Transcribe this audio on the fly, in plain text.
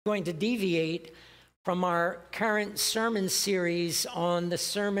Going to deviate from our current sermon series on the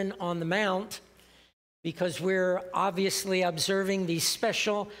Sermon on the Mount because we're obviously observing these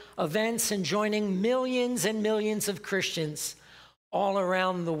special events and joining millions and millions of Christians all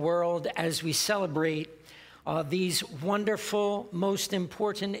around the world as we celebrate these wonderful, most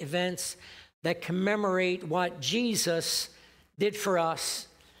important events that commemorate what Jesus did for us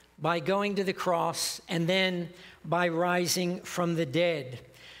by going to the cross and then by rising from the dead.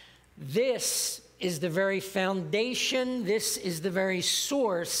 This is the very foundation, this is the very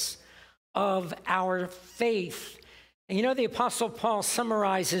source of our faith. And you know, the Apostle Paul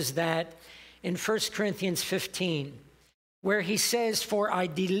summarizes that in 1 Corinthians 15, where he says, "For I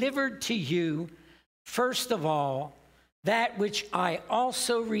delivered to you, first of all, that which I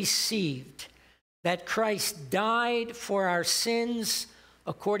also received, that Christ died for our sins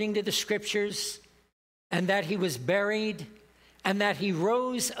according to the Scriptures, and that he was buried, and that he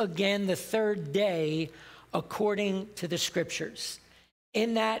rose again the third day according to the Scriptures."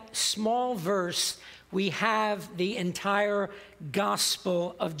 In that small verse, we have the entire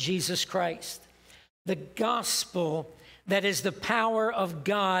gospel of Jesus Christ. The gospel that is the power of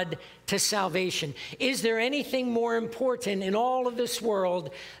God to salvation. Is there anything more important in all of this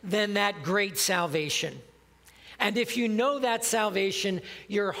world than that great salvation? And if you know that salvation,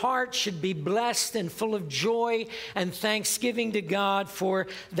 your heart should be blessed and full of joy and thanksgiving to God for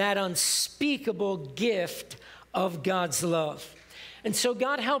that unspeakable gift of God's love. And so,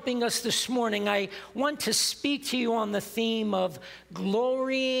 God helping us this morning, I want to speak to you on the theme of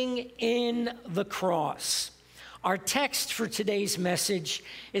glorying in the cross. Our text for today's message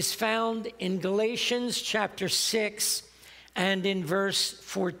is found in Galatians chapter 6 and in verse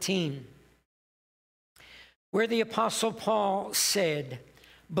 14. Where the Apostle Paul said,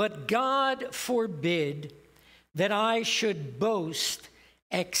 "But God forbid that I should boast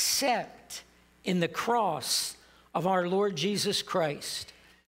except in the cross of our Lord Jesus Christ,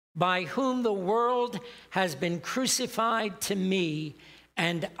 by whom the world has been crucified to me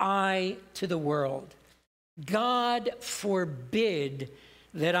and I to the world. God forbid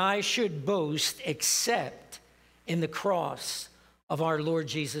that I should boast except in the cross of our Lord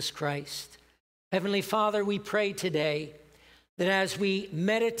Jesus Christ." Heavenly Father, we pray today that as we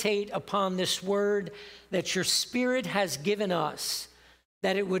meditate upon this word that your Spirit has given us,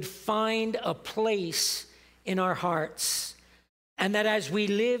 that it would find a place in our hearts, and that as we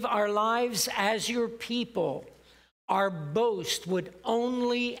live our lives as your people, our boast would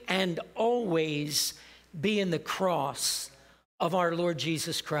only and always be in the cross of our Lord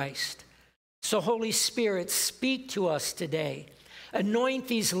Jesus Christ. So Holy Spirit, speak to us today. Anoint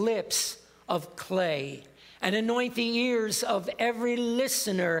these lips of clay, and anoint the ears of every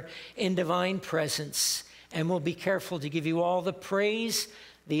listener in divine presence. And we'll be careful to give you all the praise,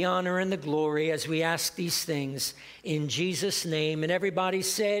 the honor, and the glory as we ask these things in Jesus' name. And everybody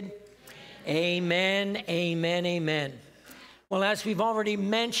said, amen, amen, amen. Well, as we've already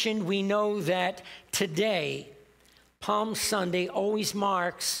mentioned, we know that today, Palm Sunday, always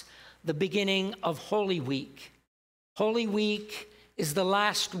marks the beginning of Holy Week. Holy Week is the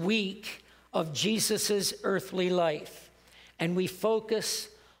last week of Jesus's earthly life, and we focus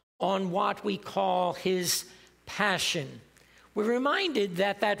on what we call his passion. We're reminded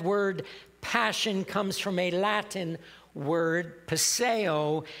that that word passion comes from a Latin word,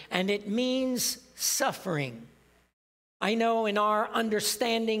 passeo, and it means suffering. I know in our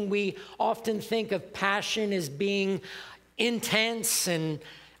understanding, we often think of passion as being intense and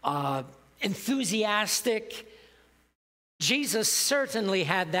enthusiastic. Jesus certainly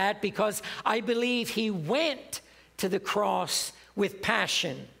had that because I believe he went to the cross with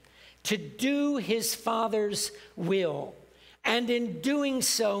passion to do his Father's will. And in doing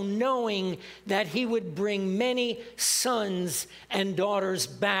so, knowing that he would bring many sons and daughters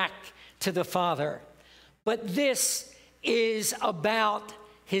back to the Father. But this is about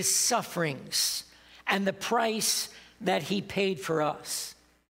his sufferings and the price that he paid for us.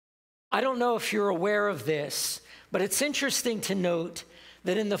 I don't know if you're aware of this, but it's interesting to note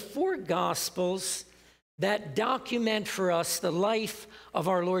that in the four Gospels that document for us the life of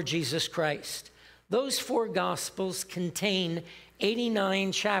our Lord Jesus Christ, those four Gospels contain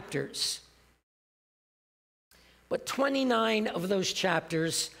 89 chapters. But 29 of those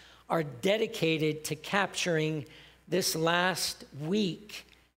chapters are dedicated to capturing this last week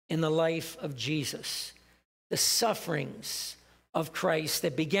in the life of Jesus, the sufferings of Christ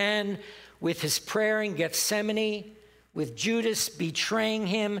that began with his prayer in Gethsemane, with Judas betraying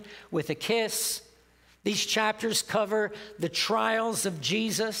him with a kiss. These chapters cover the trials of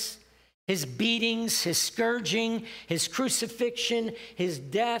Jesus, his beatings, his scourging, his crucifixion, his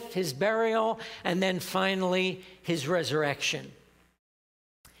death, his burial, and then finally his resurrection.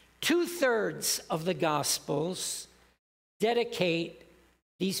 2/3 of the Gospels dedicate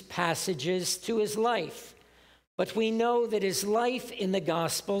these passages to his life. But we know that his life in the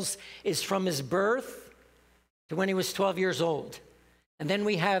Gospels is from his birth to when he was 12 years old. And then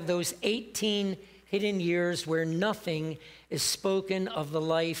we have those 18 hidden years where nothing is spoken of the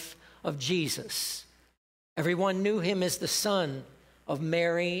life of Jesus. Everyone knew him as the son of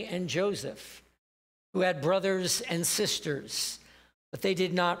Mary and Joseph, who had brothers and sisters, but they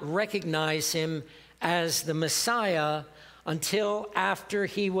did not recognize him as the Messiah until after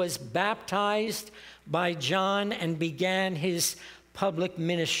he was baptized by John and began his public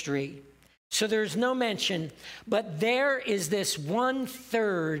ministry. So there's no mention, but there is this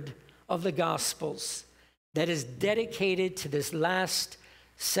 1/3 of the Gospels that is dedicated to this last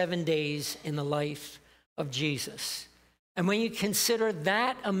 7 days in the life of Jesus. And when you consider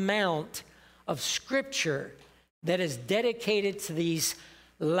that amount of scripture that is dedicated to these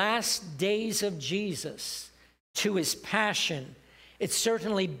last days of Jesus, to his passion, it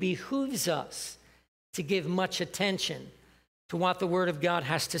certainly behooves us to give much attention to what the Word of God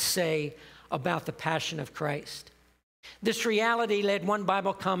has to say about the passion of Christ. This reality led one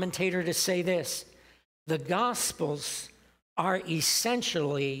Bible commentator to say this: the Gospels are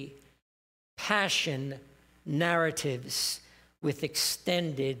essentially passion narratives with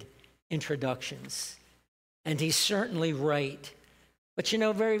extended introductions. And he's certainly right. But you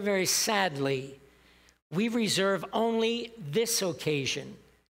know, very, very sadly, we reserve only this occasion.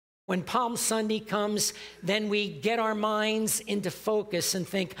 When Palm Sunday comes, then we get our minds into focus and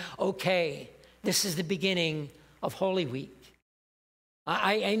think, okay, this is the beginning of Holy Week.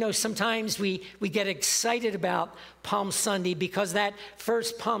 I know sometimes we get excited about Palm Sunday because that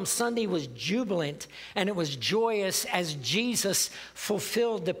first Palm Sunday was jubilant and it was joyous as Jesus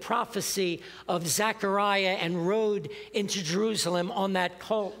fulfilled the prophecy of Zechariah and rode into Jerusalem on that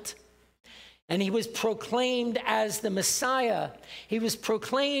colt. And he was proclaimed as the Messiah. He was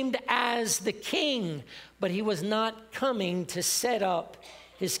proclaimed as the King, but he was not coming to set up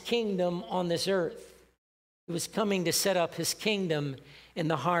his kingdom on this earth. He was coming to set up his kingdom in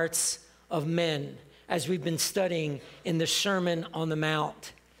the hearts of men, as we've been studying in the Sermon on the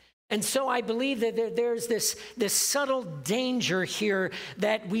Mount. And so I believe that there's this subtle danger here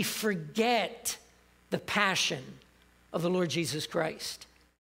that we forget the passion of the Lord Jesus Christ.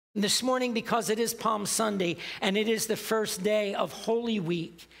 And this morning, because it is Palm Sunday and it is the first day of Holy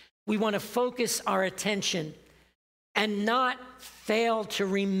Week, we want to focus our attention and not fail to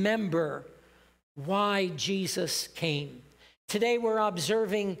remember why Jesus came. Today we're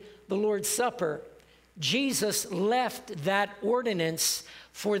observing the Lord's Supper. Jesus left that ordinance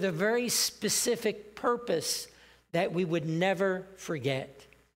for the very specific purpose that we would never forget.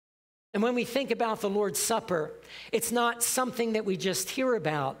 And when we think about the Lord's Supper, it's not something that we just hear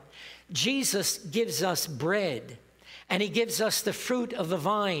about. Jesus gives us bread, and he gives us the fruit of the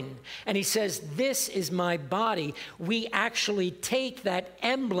vine. And he says, this is my body. We actually take that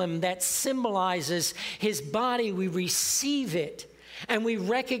emblem that symbolizes his body, we receive it, and we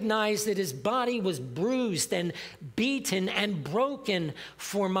recognize that his body was bruised and beaten and broken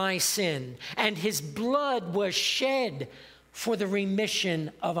for my sin, and his blood was shed for the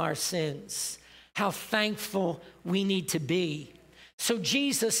remission of our sins. How thankful we need to be. So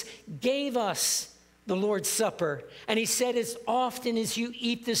Jesus gave us the Lord's Supper, and he said, as often as you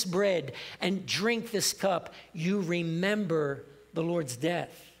eat this bread and drink this cup, you remember the Lord's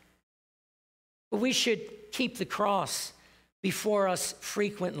death. But we should keep the cross before us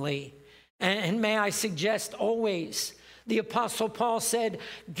frequently. And may I suggest always, the Apostle Paul said,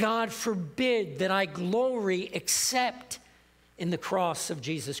 God forbid that I glory except in the cross of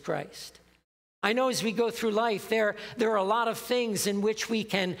Jesus Christ. I know as we go through life, there are a lot of things in which we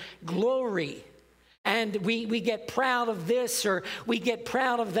can glory. And we get proud of this or we get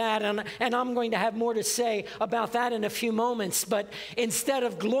proud of that. And I'm going to have more to say about that in a few moments. But instead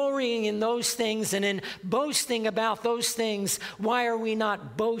of glorying in those things and in boasting about those things, why are we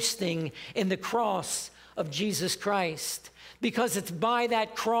not boasting in the cross of Jesus Christ? Because it's by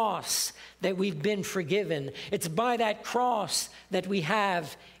that cross that we've been forgiven. It's by that cross that we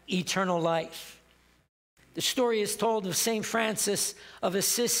have eternal life. The story is told of St. Francis of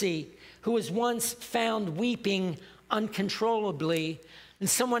Assisi, who was once found weeping uncontrollably. And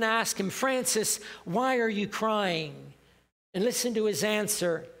someone asked him, Francis, why are you crying? And listen to his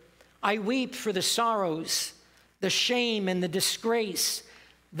answer. I weep for the sorrows, the shame, and the disgrace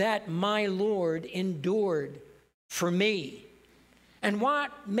that my Lord endured for me. And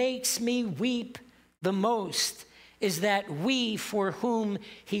what makes me weep the most is that we, for whom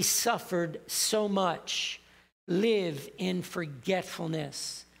he suffered so much, live in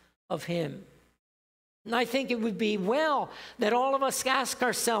forgetfulness of him. And I think it would be well that all of us ask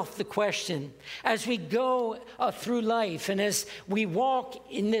ourselves the question as we go through life and as we walk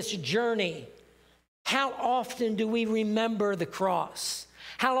in this journey, how often do we remember the cross?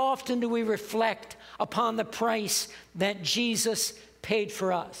 How often do we reflect upon the price that Jesus paid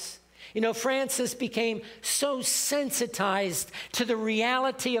for us? You know, Francis became so sensitized to the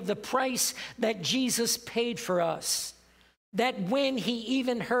reality of the price that Jesus paid for us that when he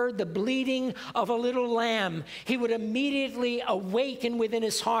even heard the bleating of a little lamb, he would immediately awaken within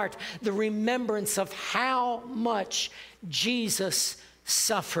his heart the remembrance of how much Jesus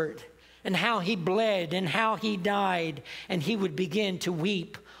suffered and how he bled and how he died, and he would begin to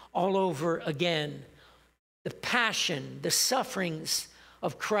weep all over again. The passion, the sufferings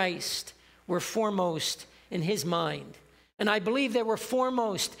of Christ were foremost in his mind. And I believe they were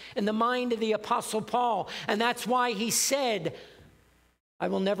foremost in the mind of the Apostle Paul. And that's why he said, I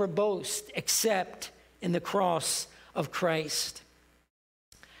will never boast except in the cross of Christ.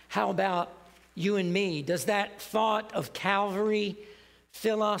 How about you and me? Does that thought of Calvary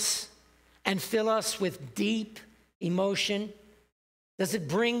fill us and fill us with deep emotion? Does it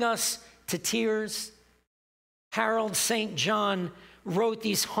bring us to tears? Harold St. John wrote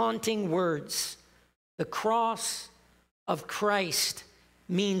these haunting words: the cross of Christ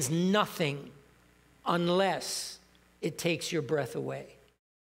means nothing unless it takes your breath away.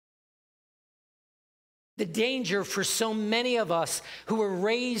 The danger for so many of us who were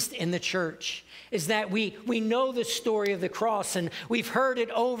raised in the church is that we know the story of the cross and we've heard it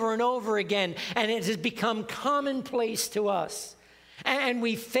over and over again, and it has become commonplace to us. And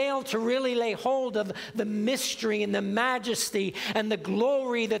we fail to really lay hold of the mystery and the majesty and the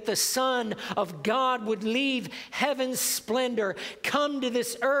glory that the Son of God would leave heaven's splendor, come to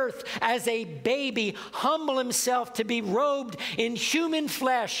this earth as a baby, humble himself to be robed in human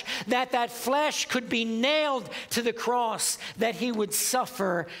flesh, that flesh could be nailed to the cross, that he would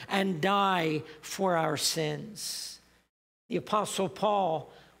suffer and die for our sins. The Apostle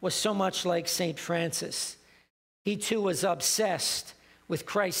Paul was so much like St. Francis. He too was obsessed with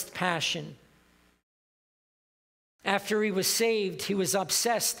Christ's passion. After he was saved, he was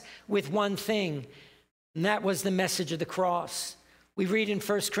obsessed with one thing, and that was the message of the cross. We read in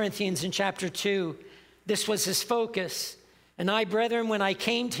 1 Corinthians in chapter 2, this was his focus. And I, brethren, when I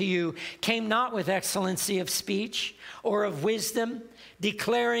came to you, came not with excellency of speech or of wisdom,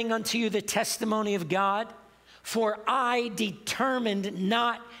 declaring unto you the testimony of God. For I determined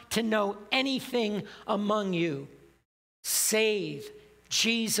not to know anything among you save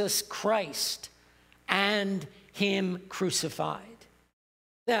Jesus Christ and him crucified.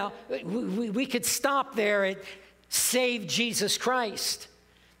 Now, we could stop there at save Jesus Christ,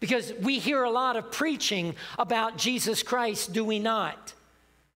 because we hear a lot of preaching about Jesus Christ, do we not?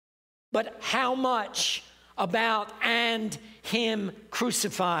 But how much about and him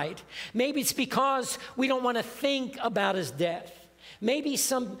crucified? Maybe it's because we don't want to think about his death. Maybe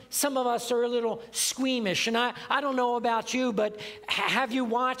some of us are a little squeamish, and I don't know about you, but have you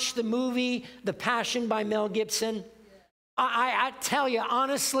watched the movie The Passion by Mel Gibson? I tell you,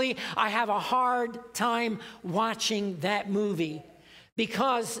 honestly, I have a hard time watching that movie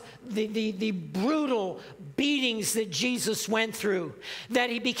because the brutal beatings that Jesus went through, that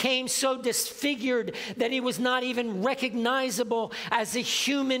he became so disfigured that he was not even recognizable as a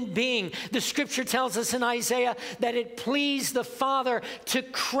human being. The scripture tells us in Isaiah that it pleased the Father to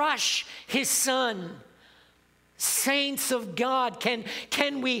crush his Son. Saints of God,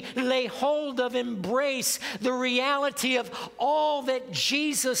 can we lay hold of, embrace the reality of all that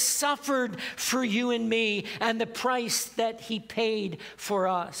Jesus suffered for you and me and the price that he paid for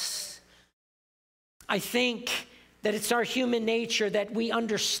us? I think that it's our human nature that we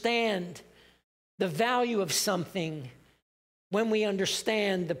understand the value of something when we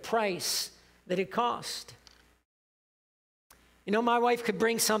understand the price that it cost. You know, my wife could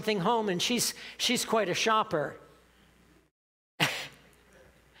bring something home, and she's quite a shopper.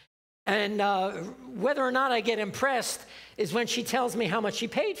 And whether or not I get impressed is when she tells me how much she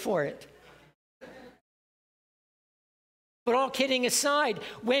paid for it. But all kidding aside,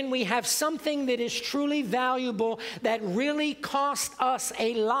 when we have something that is truly valuable, that really cost us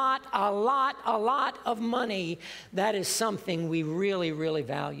a lot of money, that is something we really, really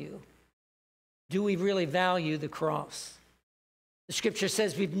value. Do we really value the cross? The scripture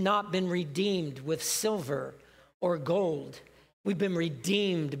says we've not been redeemed with silver or gold. We've been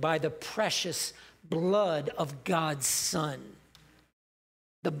redeemed by the precious blood of God's Son.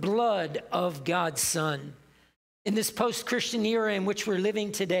 the blood of God's Son. In this post-Christian era in which we're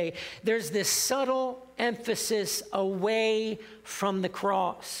living today, there's this subtle emphasis away from the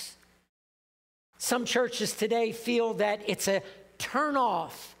cross. Some churches today feel that it's a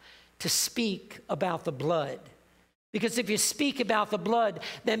turn-off to speak about the blood. Because if you speak about the blood,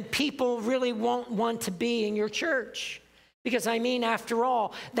 then people really won't want to be in your church. Because after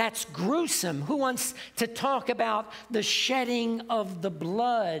all, that's gruesome. Who wants to talk about the shedding of the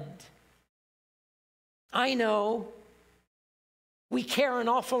blood? I know we care an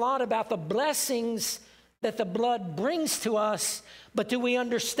awful lot about the blessings that the blood brings to us, but do we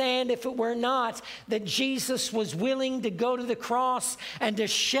understand, if it were not, that Jesus was willing to go to the cross and to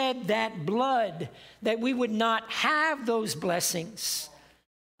shed that blood, that we would not have those blessings?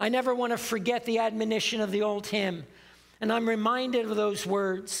 I never want to forget the admonition of the old hymn, and I'm reminded of those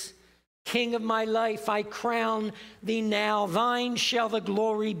words. King of my life, I crown thee now, thine shall the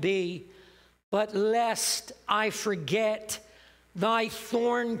glory be. But lest I forget thy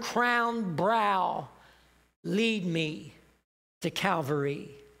thorn-crowned brow, lead me to Calvary.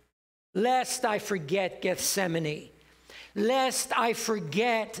 Lest I forget Gethsemane, lest I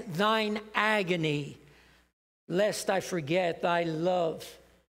forget thine agony, lest I forget thy love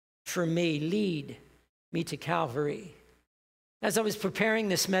for me, lead me to Calvary. As I was preparing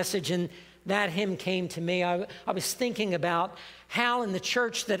this message and that hymn came to me, I was thinking about how in the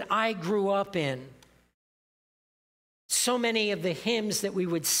church that I grew up in, so many of the hymns that we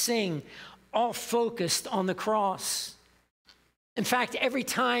would sing all focused on the cross. In fact, every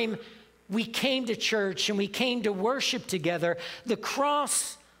time we came to church and we came to worship together, the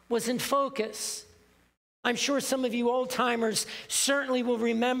cross was in focus. I'm sure some of you old-timers certainly will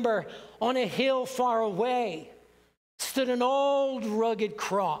remember on a hill far away stood an old rugged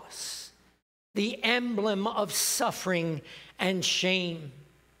cross, the emblem of suffering and shame.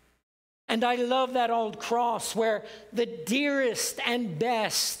 And I love that old cross where the dearest and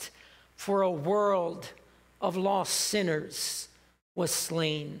best for a world of lost sinners was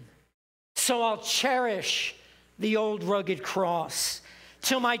slain. So I'll cherish the old rugged cross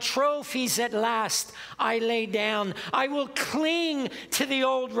till my trophies at last I lay down. I will cling to the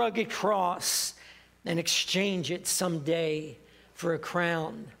old rugged cross and exchange it someday for a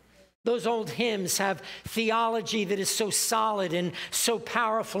crown. Those old hymns have theology that is so solid and so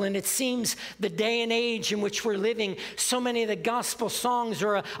powerful, and it seems the day and age in which we're living, so many of the gospel songs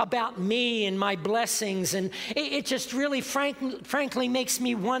are about me and my blessings, and it just really frankly makes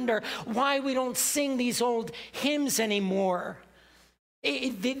me wonder why we don't sing these old hymns anymore.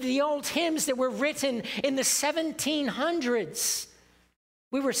 The old hymns that were written in the 1700s,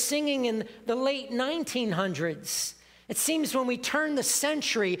 we were singing in the late 1900s. It seems when we turn the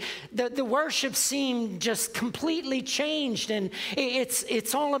century, the worship seemed just completely changed, and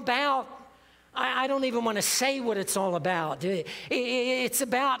it's all about, I don't even want to say what it's all about. It's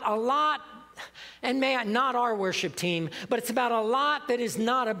about a lot, and not our worship team, but it's about a lot that is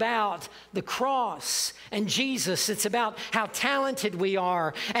not about the cross and Jesus. It's about how talented we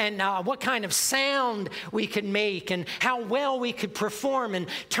are and what kind of sound we can make and how well we could perform and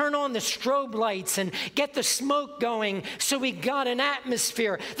turn on the strobe lights and get the smoke going so we got an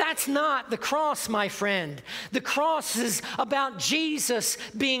atmosphere. That's not the cross, my friend. The cross is about Jesus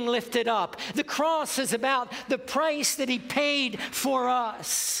being lifted up. The cross is about the price that he paid for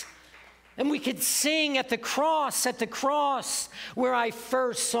us. And we could sing at the cross where I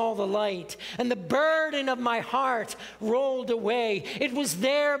first saw the light, and the burden of my heart rolled away. It was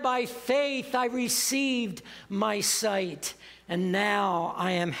there by faith I received my sight, and now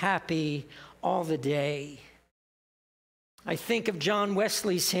I am happy all the day. I think of John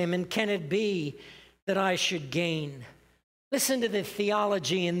Wesley's hymn, and can it be that I should gain? Listen to the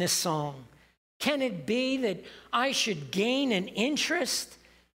theology in this song. Can it be that I should gain an interest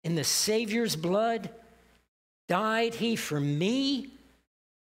in the Savior's blood? Died he for me?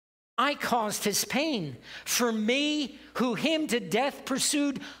 I caused his pain. For me, who him to death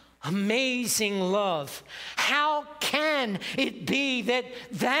pursued, amazing love. How can it be that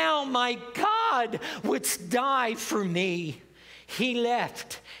thou, my God, wouldst die for me? He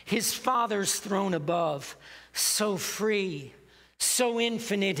left his Father's throne above, so free, so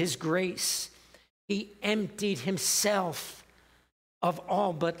infinite his grace. He emptied himself of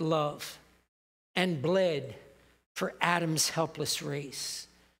all but love, and bled for Adam's helpless race.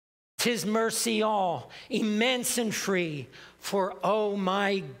 'Tis mercy all, immense and free, for oh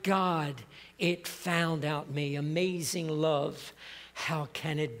my God, it found out me. Amazing love, how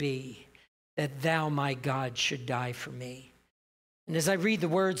can it be that thou, my God, should die for me? And as I read the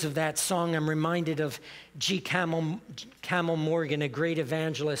words of that song, I'm reminded of G. Campbell Morgan, a great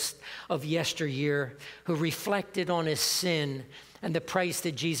evangelist of yesteryear, who reflected on his sin and the price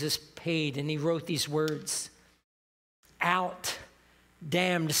that Jesus paid. And he wrote these words, "Out,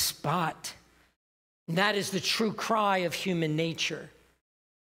 damned spot." And that is the true cry of human nature.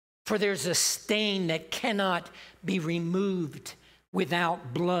 For there's a stain that cannot be removed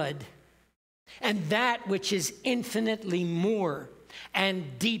without blood. And that which is infinitely more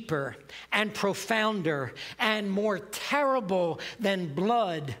and deeper and profounder and more terrible than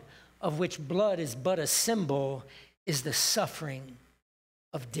blood, of which blood is but a symbol, is the suffering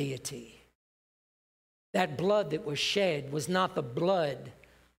of deity. That blood that was shed was not the blood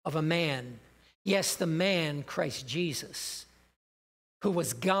of a man. Yes, the man, Christ Jesus, who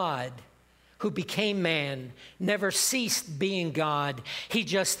was God, who became man, never ceased being God. He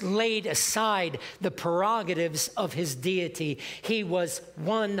just laid aside the prerogatives of his deity. He was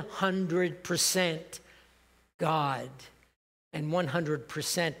 100% God and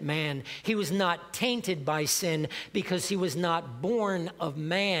 100% man. He was not tainted by sin because he was not born of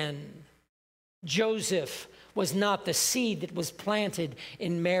man. Joseph was not the seed that was planted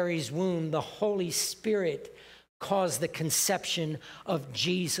in Mary's womb. The Holy Spirit caused the conception of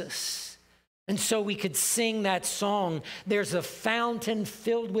Jesus. And so we could sing that song, "There's a fountain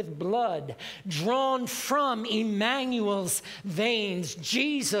filled with blood, drawn from Emmanuel's veins."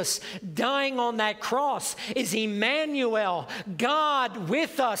 Jesus dying on that cross is Emmanuel, God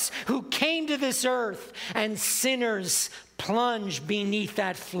with us, who came to this earth, and sinners plunge beneath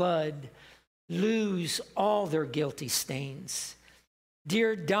that flood, lose all their guilty stains.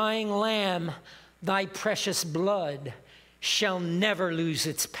 Dear dying Lamb, thy precious blood shall never lose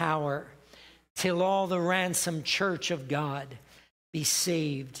its power, till all the ransomed church of God be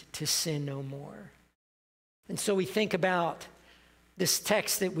saved to sin no more. And so we think about this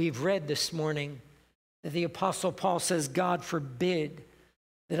text that we've read this morning, that the Apostle Paul says, "God forbid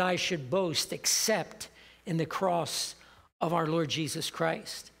that I should boast except in the cross of our Lord Jesus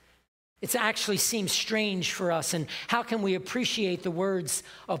Christ." It actually seems strange for us. And how can we appreciate the words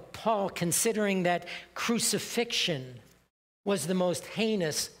of Paul, considering that crucifixion was the most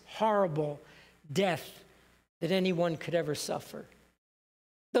heinous, horrible death that anyone could ever suffer?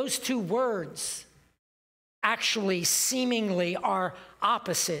 Those two words actually seemingly are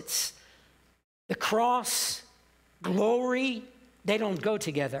opposites. The cross, glory, they don't go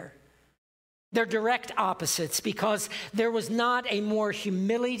together. They're direct opposites, because there was not a more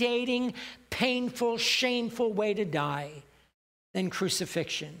humiliating, painful, shameful way to die than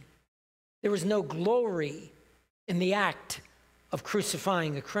crucifixion. There was no glory in the act of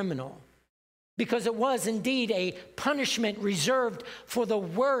crucifying a criminal, because it was indeed a punishment reserved for the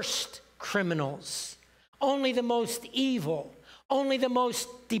worst criminals. Only the most evil, only the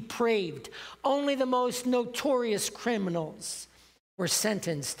most depraved, only the most notorious criminals were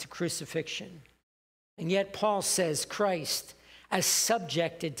sentenced to crucifixion. And yet Paul says Christ, as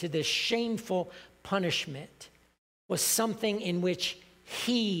subjected to this shameful punishment, was something in which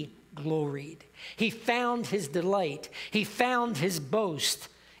he gloried. He found his delight. He found his boast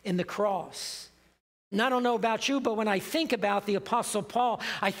in the cross. And I don't know about you, but when I think about the Apostle Paul,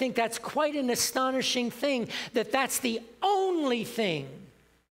 I think that's quite an astonishing thing, that that's the only thing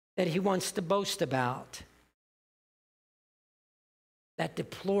that he wants to boast about. That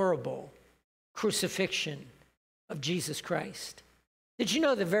deplorable crucifixion of Jesus Christ. Did you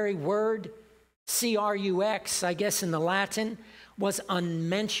know the very word crux, I guess in the Latin, was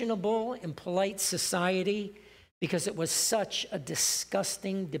unmentionable in polite society because it was such a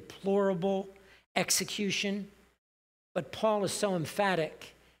disgusting, deplorable execution? But Paul is so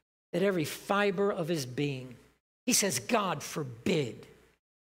emphatic that every fiber of his being, he says, God forbid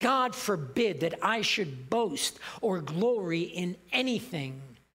that I should boast or glory in anything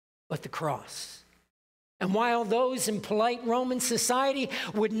but the cross. And while those in polite Roman society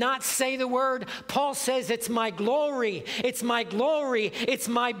would not say the word, Paul says, it's my glory, it's my glory, it's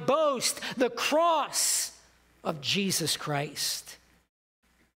my boast, the cross of Jesus Christ.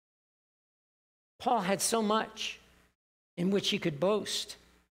 Paul had so much in which he could boast.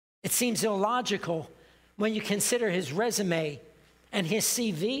 It seems illogical when you consider his resume and his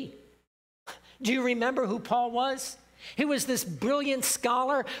CV. Do you remember who Paul was? He was this brilliant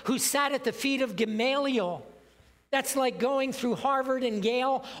scholar who sat at the feet of Gamaliel. That's like going through Harvard and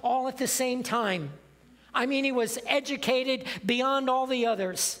Yale all at the same time. I mean, he was educated beyond all the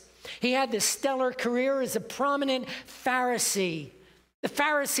others. He had this stellar career as a prominent Pharisee. The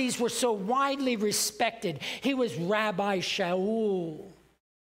Pharisees were so widely respected. He was Rabbi Shaul.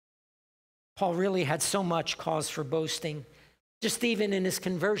 Paul really had so much cause for boasting Just even in his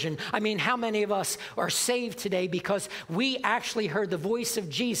conversion. I mean, how many of us are saved today because we actually heard the voice of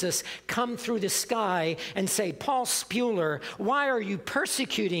Jesus come through the sky and say, Paul Spuler, why are you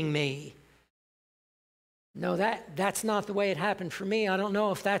persecuting me? No, that's not the way it happened for me. I don't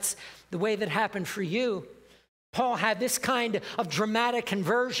know if that's the way that happened for you. Paul had this kind of dramatic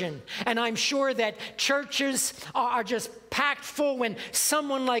conversion, and I'm sure that churches are just packed full when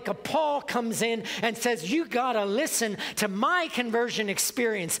someone like a Paul comes in and says, you got to listen to my conversion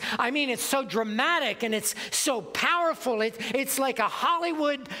experience. I mean, it's so dramatic and it's so powerful. It's like a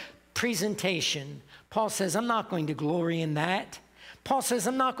Hollywood presentation. Paul says, I'm not going to glory in that. Paul says,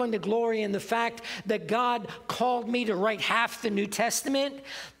 I'm not going to glory in the fact that God called me to write half the New Testament.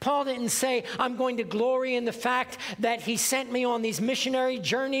 Paul didn't say, I'm going to glory in the fact that he sent me on these missionary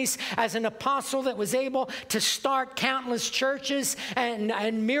journeys as an apostle that was able to start countless churches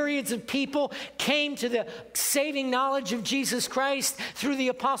and myriads of people came to the saving knowledge of Jesus Christ through the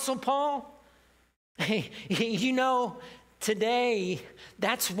Apostle Paul. You know, today,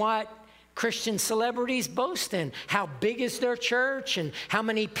 that's what Christian celebrities boast in. How big is their church and how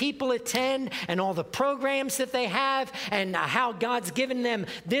many people attend and all the programs that they have and how God's given them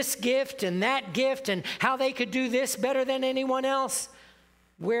this gift and that gift and how they could do this better than anyone else.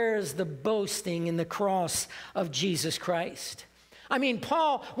 Where is the boasting in the cross of Jesus Christ? I mean,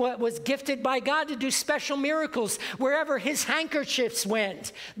 Paul was gifted by God to do special miracles wherever his handkerchiefs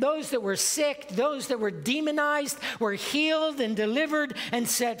went. Those that were sick, those that were demonized, were healed and delivered and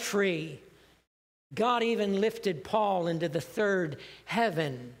set free. God even lifted Paul into the third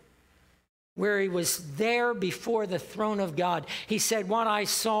heaven, where he was there before the throne of God. He said, what I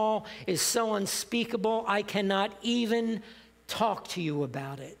saw is so unspeakable, I cannot even talk to you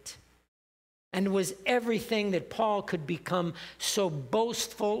about it. And it was everything that Paul could become so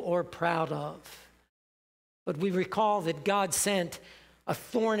boastful or proud of. But we recall that God sent a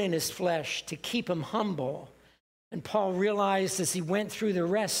thorn in his flesh to keep him humble. And Paul realized as he went through the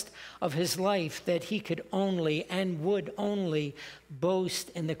rest of his life that he could only and would only boast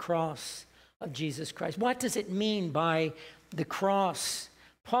in the cross of Jesus Christ. What does it mean by the cross?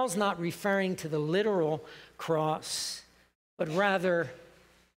 Paul's not referring to the literal cross, but rather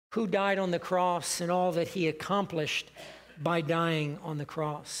who died on the cross and all that he accomplished by dying on the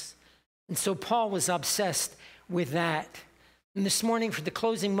cross. And so Paul was obsessed with that. And this morning, for the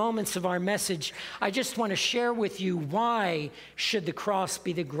closing moments of our message, I just want to share with you why should the cross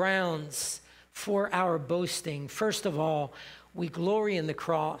be the grounds for our boasting. First of all, we glory in the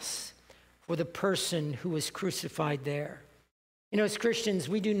cross for the person who was crucified there. You know, as Christians,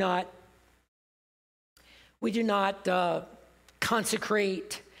 we do not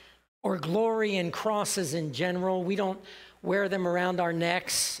consecrate or glory in crosses in general. We don't wear them around our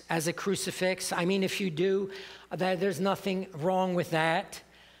necks as a crucifix. I mean, if you do, there's nothing wrong with that.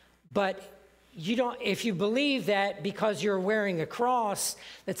 But you don't, if you believe that because you're wearing a cross,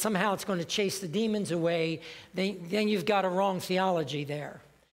 that somehow it's going to chase the demons away, then you've got a wrong theology there.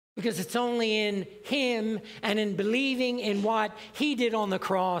 Because it's only in him and in believing in what he did on the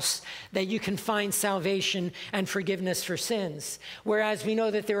cross that you can find salvation and forgiveness for sins. Whereas we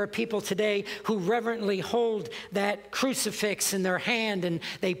know that there are people today who reverently hold that crucifix in their hand and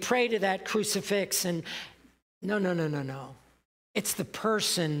they pray to that crucifix. And no. It's the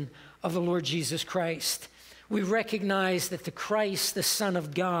person of the Lord Jesus Christ. We recognize that the Christ, the Son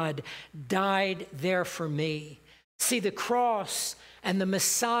of God, died there for me. See, the cross and the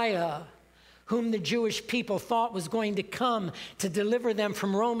Messiah, whom the Jewish people thought was going to come to deliver them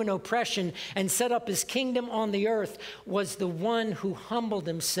from Roman oppression and set up his kingdom on the earth, was the one who humbled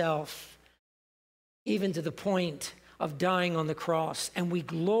himself, even to the point of dying on the cross. And we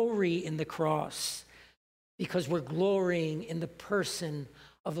glory in the cross because we're glorying in the person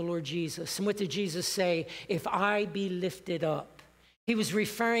of the Lord Jesus. And what did Jesus say? If I be lifted up. He was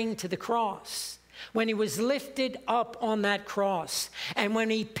referring to the cross. When he was lifted up on that cross and when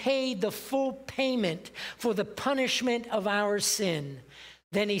he paid the full payment for the punishment of our sin,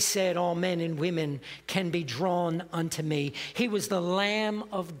 then he said, all men and women can be drawn unto me. He was the Lamb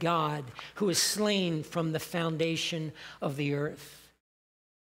of God who was slain from the foundation of the earth.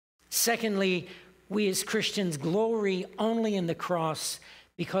 Secondly, we as Christians glory only in the cross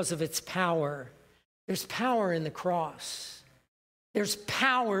because of its power. There's power in the cross. There's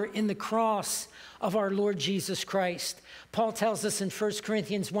power in the cross of our Lord Jesus Christ. Paul tells us in 1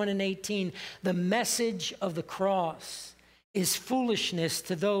 Corinthians 1:18, the message of the cross is foolishness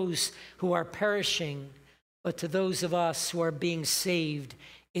to those who are perishing, but to those of us who are being saved,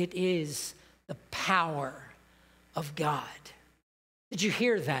 it is the power of God. Did you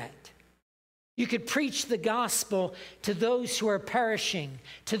hear that? You could preach the gospel to those who are perishing,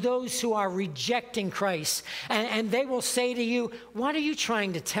 to those who are rejecting Christ. And they will say to you, what are you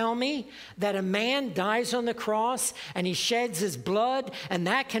trying to tell me? That a man dies on the cross and he sheds his blood and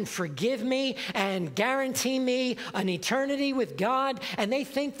that can forgive me and guarantee me an eternity with God? And they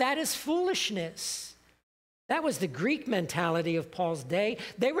think that is foolishness. That was the Greek mentality of Paul's day.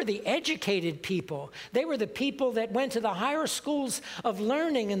 They were the educated people. They were the people that went to the higher schools of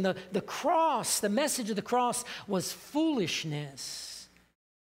learning, and the cross, the message of the cross was foolishness.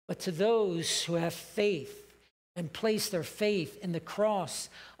 But to those who have faith and place their faith in the cross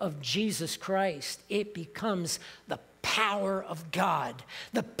of Jesus Christ, it becomes the power of God,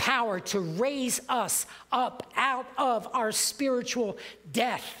 the power to raise us up out of our spiritual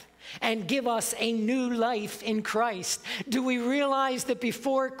death and give us a new life in Christ. Do we realize that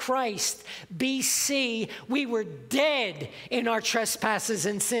before Christ, BC, we were dead in our trespasses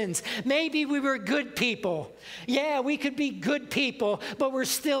and sins? Maybe we were good people. Yeah, we could be good people, but we're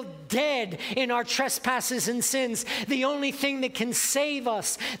still dead in our trespasses and sins. The only thing that can save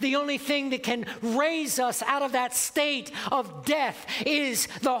us, the only thing that can raise us out of that state of death is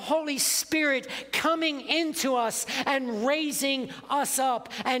the Holy Spirit coming into us and raising us up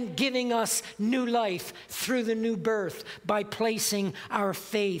and giving us new life through the new birth by placing our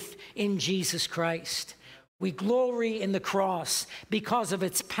faith in Jesus Christ. We glory in the cross because of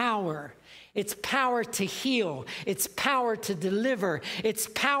its power. Its power to heal, its power to deliver, its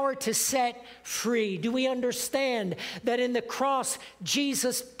power to set free. Do we understand that in the cross,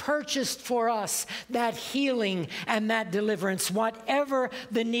 Jesus purchased for us that healing and that deliverance, whatever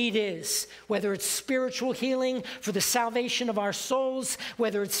the need is, whether it's spiritual healing for the salvation of our souls,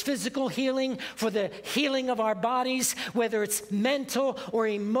 whether it's physical healing for the healing of our bodies, whether it's mental or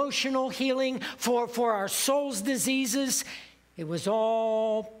emotional healing for our soul's diseases. It was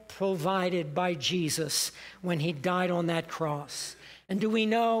all provided by Jesus when he died on that cross. And do we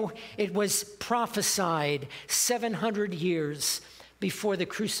know it was prophesied 700 years before the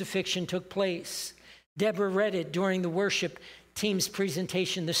crucifixion took place? Deborah read it during the worship team's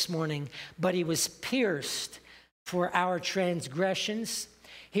presentation this morning. But he was pierced for our transgressions.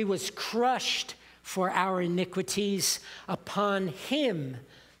 He was crushed for our iniquities. Upon him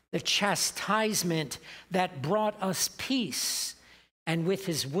the chastisement that brought us peace, and with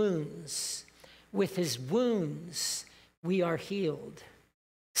his wounds, we are healed.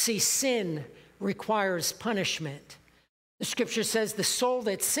 See, sin requires punishment. The scripture says, the soul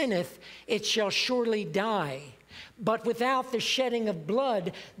that sinneth, it shall surely die. But without the shedding of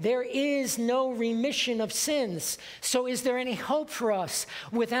blood, there is no remission of sins. So is there any hope for us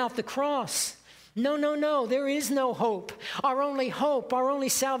without the cross? No, there is no hope. Our only hope, our only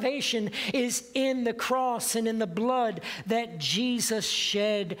salvation is in the cross and in the blood that Jesus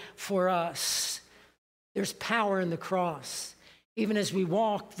shed for us. There's power in the cross, even as we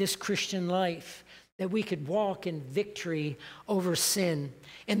walk this Christian life, that we could walk in victory over sin.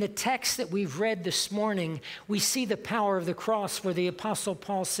 In the text that we've read this morning, we see the power of the cross where the Apostle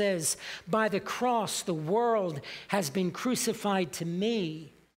Paul says, by the cross, the world has been crucified to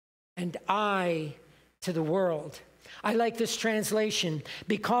me, and I to the world. I like this translation.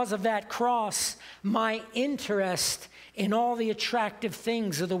 Because of that cross, my interest in all the attractive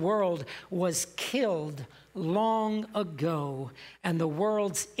things of the world was killed long ago, and the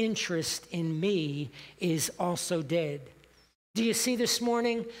world's interest in me is also dead. Do you see this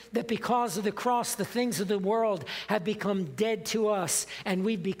morning that because of the cross, the things of the world have become dead to us and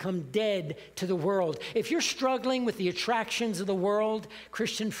we've become dead to the world? If you're struggling with the attractions of the world,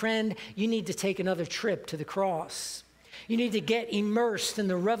 Christian friend, you need to take another trip to the cross. You need to get immersed in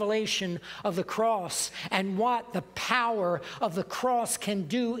the revelation of the cross and what the power of the cross can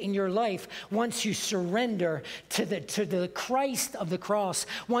do in your life once you surrender to the Christ of the cross.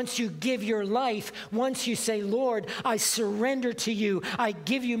 Once you give your life, once you say, Lord, I surrender to you. I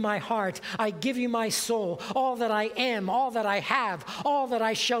give you my heart. I give you my soul, all that I am, all that I have, all that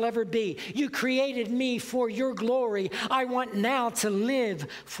I shall ever be. You created me for your glory. I want now to live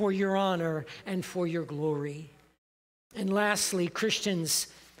for your honor and for your glory. And lastly, Christians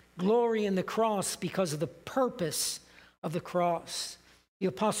glory in the cross because of the purpose of the cross. The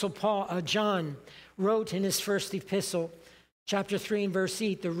Apostle John wrote in his first epistle, chapter 3 and verse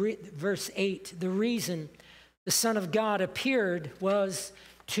 8, the reason the Son of God appeared was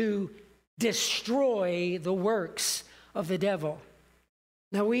to destroy the works of the devil.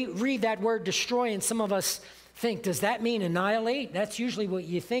 Now we read that word destroy, and some of us think, does that mean annihilate? That's usually what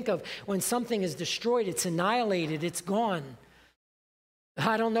you think of. When something is destroyed, it's annihilated, it's gone.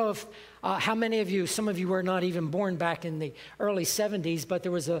 I don't know if how many of you, some of you were not even born back in the early 70s, but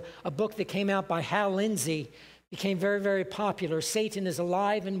there was a book that came out by Hal Lindsey, became very, very popular. Satan is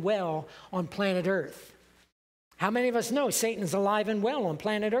alive and well on planet Earth. How many of us know Satan is alive and well on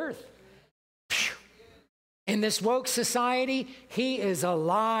planet Earth? Phew. In this woke society, he is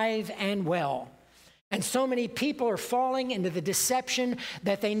alive and well. And so many people are falling into the deception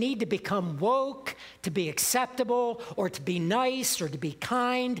that they need to become woke, to be acceptable, or to be nice, or to be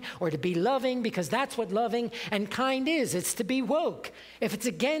kind, or to be loving, because that's what loving and kind is. It's to be woke. If it's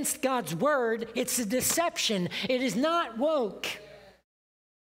against God's word, it's a deception. It is not woke.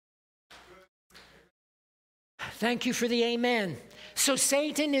 Thank you for the amen. So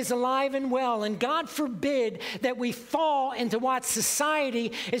Satan is alive and well, and God forbid that we fall into what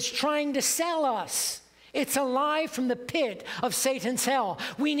society is trying to sell us. It's a lie from the pit of Satan's hell.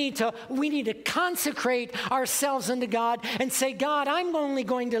 We need to consecrate ourselves unto God and say, God, I'm only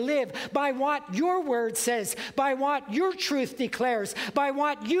going to live by what your word says, by what your truth declares, by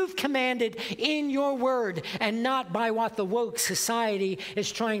what you've commanded in your word, and not by what the woke society is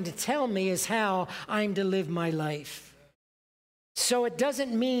trying to tell me is how I'm to live my life. So it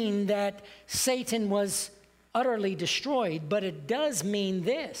doesn't mean that Satan was utterly destroyed, but it does mean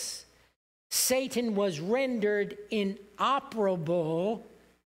this. Satan was rendered inoperable.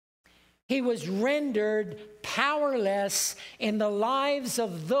 He was rendered powerless in the lives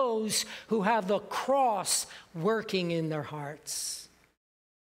of those who have the cross working in their hearts.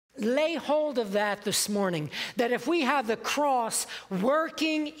 Lay hold of that this morning, that if we have the cross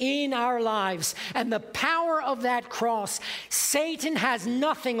working in our lives and the power of that cross, Satan has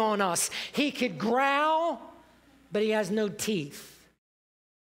nothing on us. He could growl, but he has no teeth.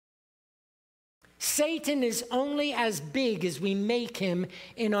 Satan is only as big as we make him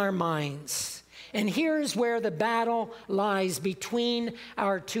in our minds. And here's where the battle lies between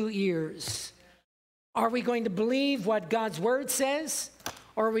our two ears. Are we going to believe what God's word says?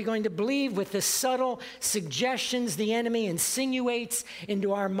 Or are we going to believe with the subtle suggestions the enemy insinuates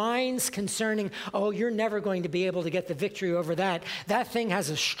into our minds concerning, oh, you're never going to be able to get the victory over that. That thing has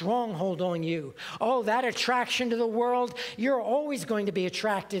a stronghold on you. Oh, that attraction to the world, you're always going to be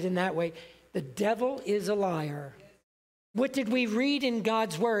attracted in that way. The devil is a liar. What did we read in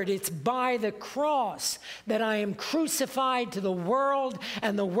God's word? It's by the cross that I am crucified to the world,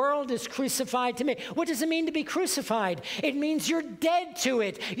 and the world is crucified to me. What does it mean to be crucified? It means you're dead to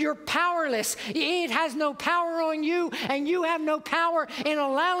it. You're powerless. It has no power on you, and you have no power in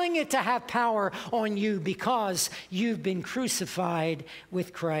allowing it to have power on you because you've been crucified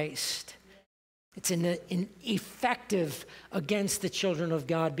with Christ. It's ineffective against the children of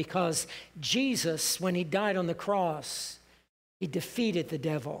God because Jesus, when he died on the cross, he defeated the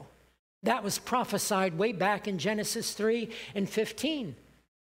devil. That was prophesied way back in Genesis 3:15,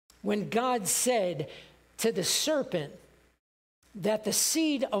 when God said to the serpent that the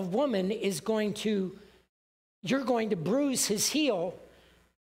seed of woman you're going to bruise his heel.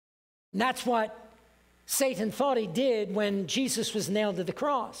 And that's what Satan thought he did when Jesus was nailed to the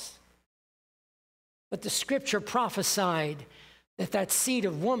cross. But the scripture prophesied that seed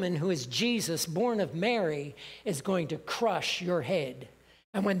of woman, who is Jesus, born of Mary, is going to crush your head.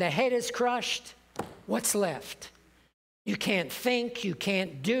 And when the head is crushed, what's left? You can't think, you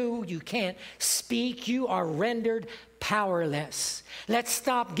can't do, you can't speak. You are rendered powerless. Let's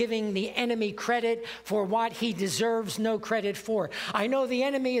stop giving the enemy credit for what he deserves no credit for. I know the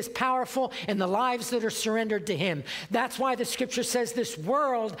enemy is powerful in the lives that are surrendered to him. That's why the scripture says this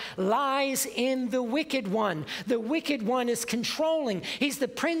world lies in the wicked one. The wicked one is controlling. He's the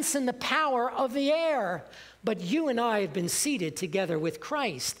prince and the power of the air. But you and I have been seated together with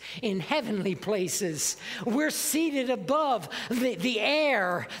Christ in heavenly places. We're seated above the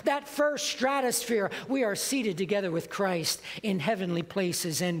air, that first stratosphere. We are seated together with Christ in heavenly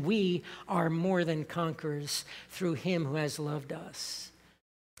places, and we are more than conquerors through him who has loved us.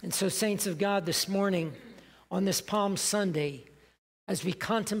 And so, saints of God, this morning, on this Palm Sunday, as we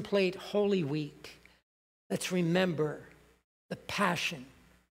contemplate Holy Week, let's remember the passion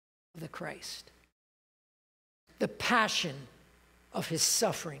of the Christ. The passion of his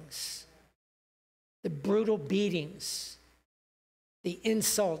sufferings, the brutal beatings, the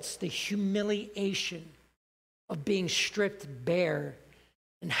insults, the humiliation of being stripped bare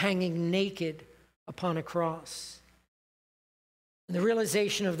and hanging naked upon a cross. And the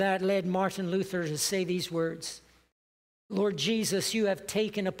realization of that led Martin Luther to say these words, Lord Jesus, you have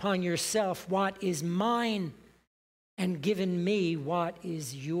taken upon yourself what is mine and given me what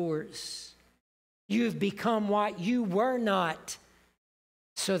is yours. You've become what you were not,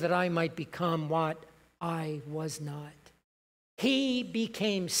 so that I might become what I was not. He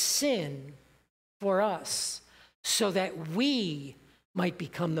became sin for us so that we might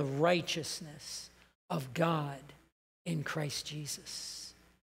become the righteousness of God in Christ Jesus.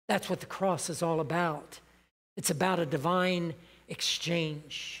 That's what the cross is all about. It's about a divine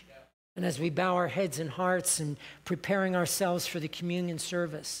exchange. And as we bow our heads and hearts and preparing ourselves for the communion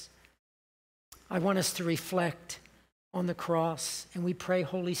service, I want us to reflect on the cross, and we pray,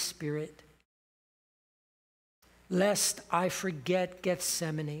 Holy Spirit, lest I forget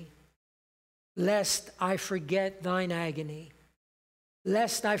Gethsemane, lest I forget thine agony,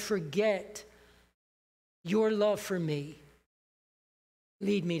 lest I forget your love for me,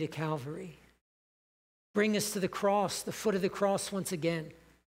 lead me to Calvary. Bring us to the cross, the foot of the cross once again,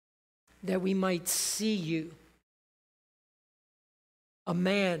 that we might see you, a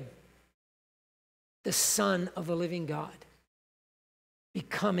man, the Son of the living God,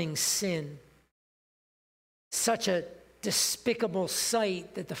 becoming sin. Such a despicable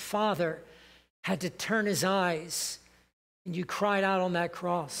sight that the Father had to turn his eyes, and you cried out on that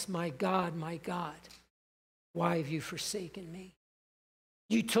cross, my God, why have you forsaken me?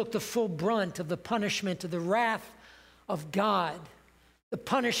 You took the full brunt of the punishment of the wrath of God, the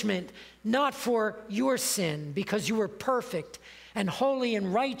punishment not for your sin, because you were perfect and holy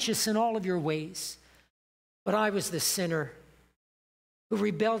and righteous in all of your ways, but I was the sinner who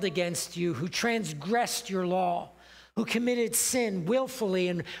rebelled against you, who transgressed your law, who committed sin willfully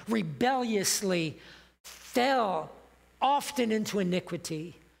and rebelliously, fell often into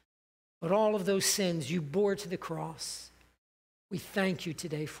iniquity. But all of those sins you bore to the cross. We thank you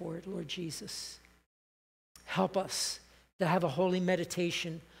today for it, Lord Jesus. Help us to have a holy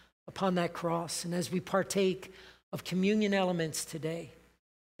meditation upon that cross. And as we partake of communion elements today,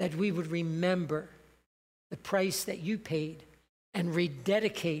 that we would remember the price that you paid and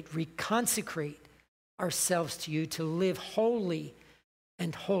rededicate, reconsecrate ourselves to you to live holy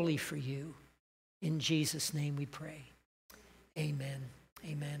and holy for you. In Jesus' name we pray. Amen.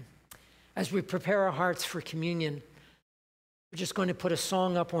 Amen. As we prepare our hearts for communion, we're just going to put a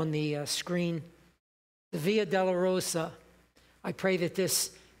song up on the screen, the Via Dolorosa. I pray that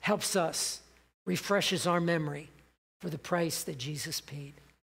this helps us, refreshes our memory for the price that Jesus paid.